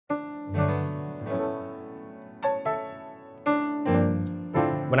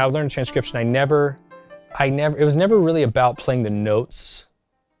When I learned transcription, it was never really about playing the notes.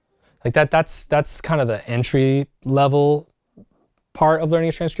 Like that's kind of the entry level part of learning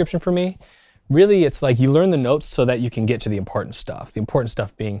a transcription for me. Really, it's like you learn the notes so that you can get to the important stuff. The important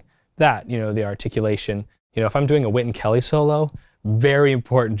stuff being that, the articulation. If I'm doing a Wynton Kelly solo, very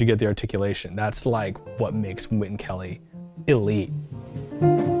important to get the articulation. That's like what makes Wynton Kelly elite.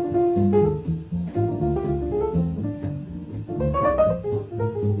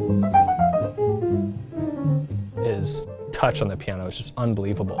 His touch on the piano is just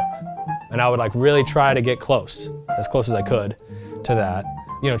unbelievable. And I would like really try to get as close as I could to that.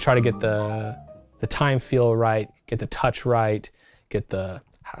 Try to get the time feel right, get the touch right, get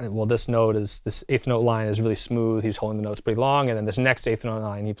this eighth note line is really smooth, he's holding the notes pretty long, and then this next eighth note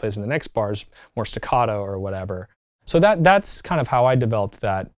line he plays in the next bar is more staccato or whatever. So that's kind of how I developed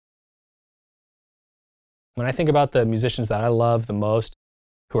that. When I think about the musicians that I love the most,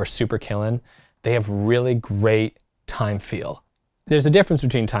 who are super killing, they have really great time feel. There's a difference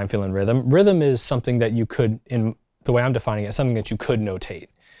between time feel and rhythm. Rhythm is something that you could, in the way I'm defining it, something that you could notate,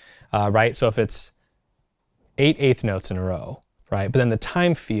 right? So if it's 8 eighth notes in a row, right? But then the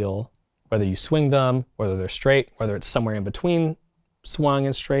time feel, whether you swing them, whether they're straight, whether it's somewhere in between swung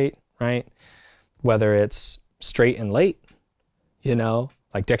and straight, right? Whether it's straight and late,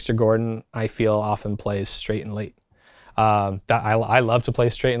 like Dexter Gordon, I feel often plays straight and late. I love to play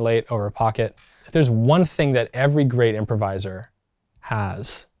straight and late over a pocket. If there's one thing that every great improviser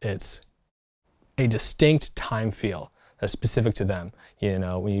has, it's a distinct time feel that's specific to them.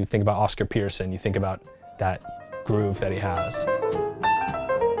 When you think about Oscar Peterson, you think about that groove that he has.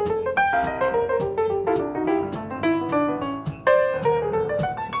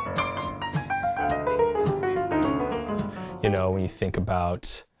 When you think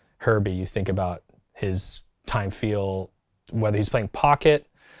about Herbie, you think about his time feel, whether he's playing pocket,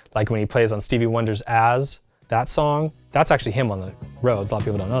 like when he plays on Stevie Wonder's As, that song, that's actually him on the Rhodes. A lot of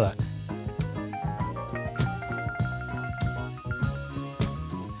people don't know that.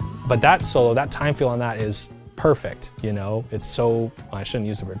 But that solo, that time feel on that is perfect, It's so, well, I shouldn't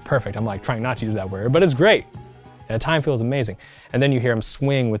use the word perfect. I'm like trying not to use that word, but it's great. And the time feel is amazing. And then you hear him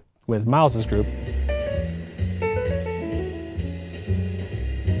swing with Miles's group.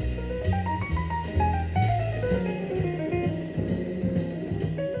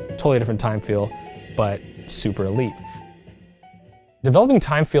 Totally different time feel, but super elite. Developing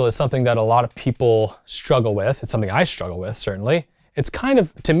time feel is something that a lot of people struggle with. It's something I struggle with, certainly. It's kind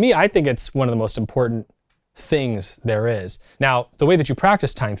of, to me, I think it's one of the most important things there is. Now, the way that you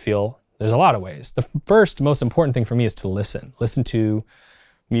practice time feel, there's a lot of ways. The first, most important thing for me is to listen. Listen to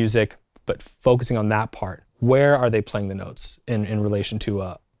music, but focusing on that part. Where are they playing the notes in relation to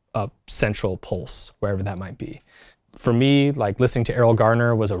a central pulse, wherever that might be? For me, like listening to Erroll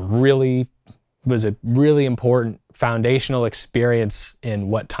Garner was a really important foundational experience in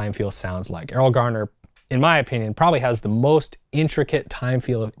what time feel sounds like. Erroll Garner, in my opinion, probably has the most intricate time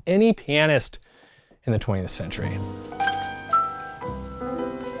feel of any pianist in the 20th century.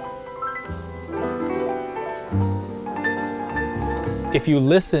 If you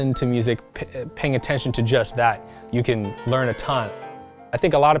listen to music, paying attention to just that, you can learn a ton. I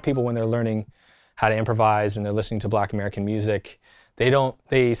think a lot of people, when they're learning how to improvise and they're listening to Black American music, they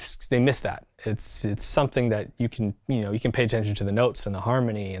miss that. It's something that you can pay attention to the notes and the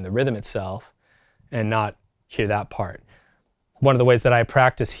harmony and the rhythm itself and not hear that part. One of the ways that I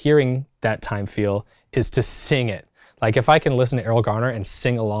practice hearing that time feel is to sing it. Like if I can listen to Erroll Garner and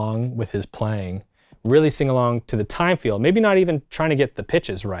sing along with his playing, really sing along to the time feel, maybe not even trying to get the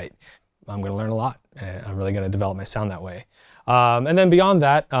pitches right, I'm going to learn a lot. And I'm really going to develop my sound that way. And then beyond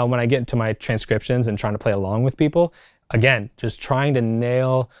that, when I get into my transcriptions and trying to play along with people, again, just trying to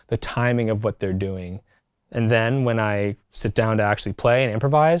nail the timing of what they're doing. And then when I sit down to actually play and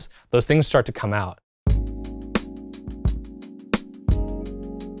improvise, those things start to come out.